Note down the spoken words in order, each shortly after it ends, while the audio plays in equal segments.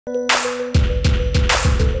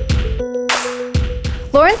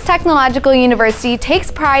Lawrence Technological University takes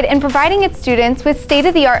pride in providing its students with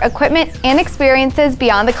state-of-the-art equipment and experiences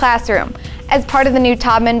beyond the classroom. As part of the new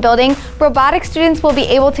Taubman building, robotics students will be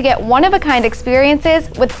able to get one-of-a-kind experiences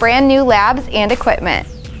with brand new labs and equipment.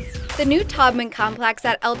 The new Taubman complex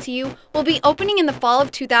at LTU will be opening in the fall of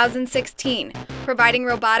 2016, providing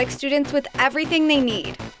robotics students with everything they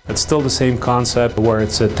need. It's still the same concept where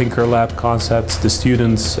it's a Tinker Lab concept. The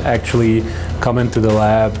students actually come into the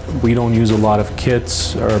lab. We don't use a lot of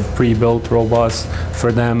kits or pre-built robots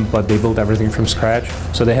for them, but they build everything from scratch.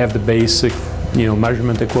 So they have the basic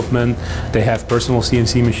measurement equipment, they have personal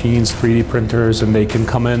CNC machines, 3D printers, and they can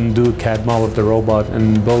come in, do a CAD model of the robot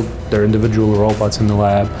and build their individual robots in the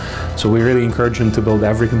lab. So we really encourage them to build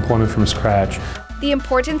every component from scratch. The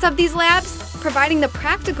importance of these labs, providing the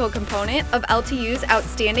practical component of LTU's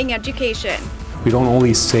outstanding education. We don't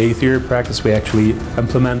only say theory practice, we actually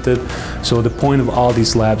implement it. So the point of all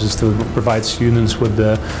these labs is to provide students with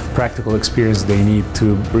the practical experience they need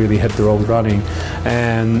to really hit the road running.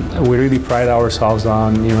 And we really pride ourselves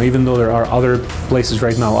on, even though there are other places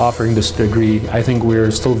right now offering this degree, I think we're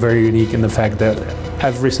still very unique in the fact that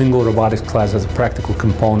every single robotics class has a practical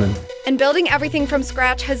component. And building everything from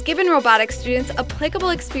scratch has given robotics students applicable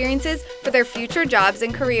experiences for their future jobs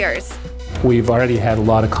and careers. We've already had a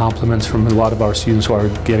lot of compliments from a lot of our students who are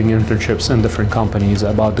getting internships in different companies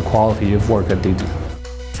about the quality of work that they do.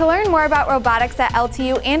 To learn more about robotics at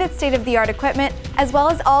LTU and its state-of-the-art equipment, as well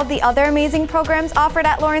as all of the other amazing programs offered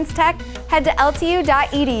at Lawrence Tech, head to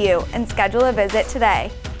ltu.edu and schedule a visit today.